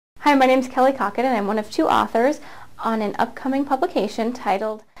Hi, my name is Kelly Cockett and I'm one of two authors on an upcoming publication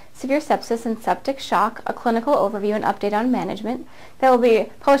titled Severe Sepsis and Septic Shock, a Clinical Overview and Update on Management that will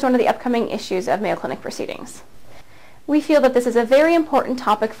be published in one of the upcoming issues of Mayo Clinic Proceedings. We feel that this is a very important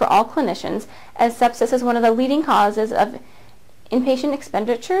topic for all clinicians, as sepsis is one of the leading causes of inpatient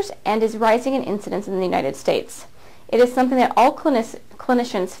expenditures and is rising in incidence in the United States. It is something that all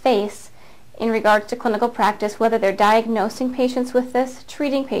clinicians face in regards to clinical practice, whether they're diagnosing patients with this,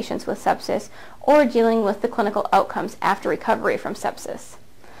 treating patients with sepsis, or dealing with the clinical outcomes after recovery from sepsis.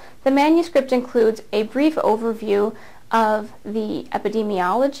 The manuscript includes a brief overview of the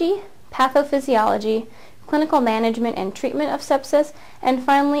epidemiology, pathophysiology, clinical management and treatment of sepsis, and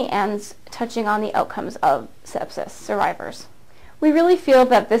finally ends touching on the outcomes of sepsis survivors. We really feel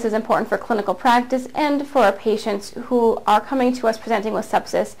that this is important for clinical practice and for our patients who are coming to us presenting with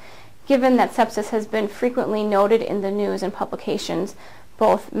sepsis, given that sepsis has been frequently noted in the news and publications,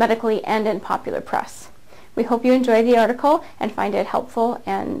 both medically and in popular press. We hope you enjoy the article and find it helpful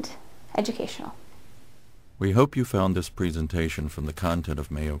and educational. We hope you found this presentation from the content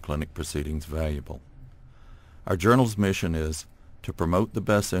of Mayo Clinic Proceedings valuable. Our journal's mission is to promote the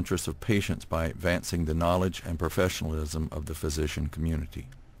best interests of patients by advancing the knowledge and professionalism of the physician community.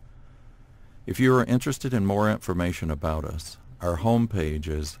 If you are interested in more information about us, our homepage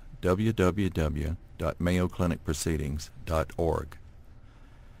is www.mayoclinicproceedings.org.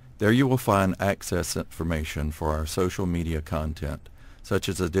 There you will find access information for our social media content, such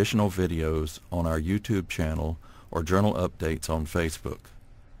as additional videos on our YouTube channel or journal updates on Facebook.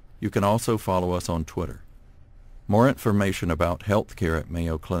 You can also follow us on Twitter. More information about healthcare at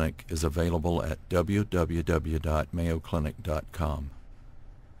Mayo Clinic is available at www.mayoclinic.com.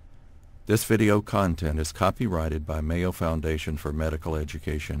 This video content is copyrighted by Mayo Foundation for Medical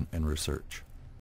Education and Research.